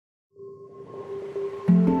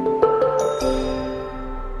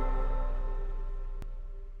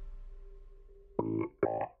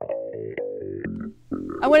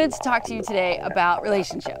wanted to talk to you today about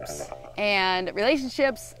relationships and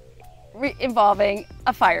relationships involving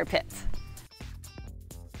a fire pit.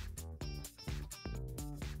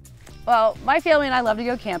 Well, my family and I love to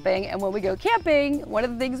go camping, and when we go camping, one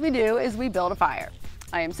of the things we do is we build a fire.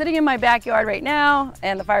 I am sitting in my backyard right now,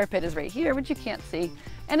 and the fire pit is right here, which you can't see,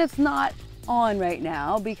 and it's not on right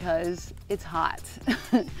now because it's hot.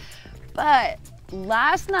 But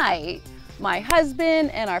last night, my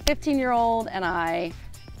husband and our 15-year-old and I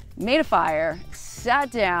made a fire,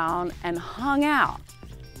 sat down, and hung out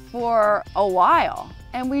for a while,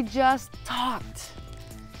 and we just talked.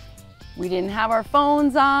 We didn't have our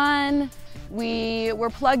phones on. We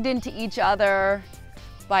were plugged into each other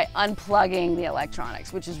by unplugging the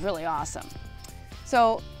electronics, which is really awesome.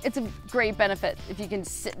 So it's a great benefit if you can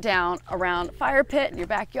sit down around a fire pit in your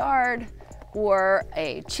backyard or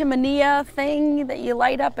a chiminea thing that you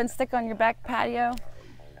light up and stick on your back patio.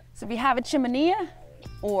 So if you have a chiminea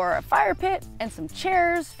or a fire pit and some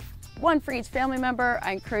chairs, one for each family member,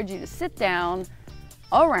 I encourage you to sit down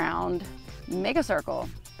around, make a circle,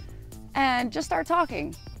 and just start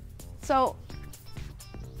talking. So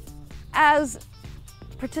as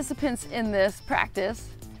participants in this practice,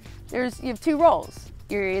 you have two roles.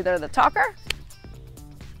 You're either the talker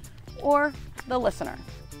or the listener.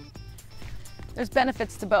 There's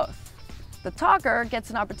benefits to both. The talker gets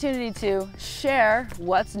an opportunity to share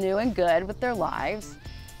what's new and good with their lives,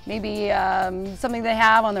 maybe something they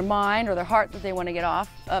have on their mind or their heart that they want to get off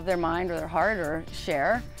of their mind or their heart or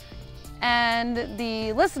share. And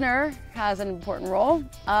the listener has an important role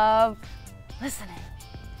of listening,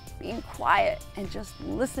 being quiet and just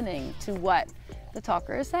listening to what the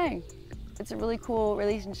talker is saying. It's a really cool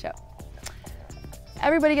relationship.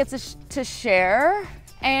 Everybody gets to share,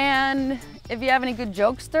 and if you have any good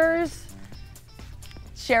jokesters,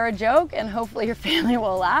 share a joke and hopefully your family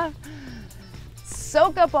will laugh.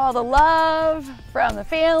 Soak up all the love from the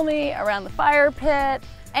family around the fire pit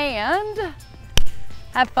and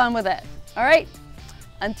have fun with it. All right,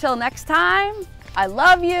 until next time, I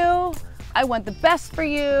love you, I want the best for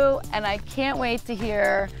you, and I can't wait to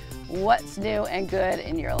hear what's new and good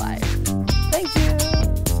in your life.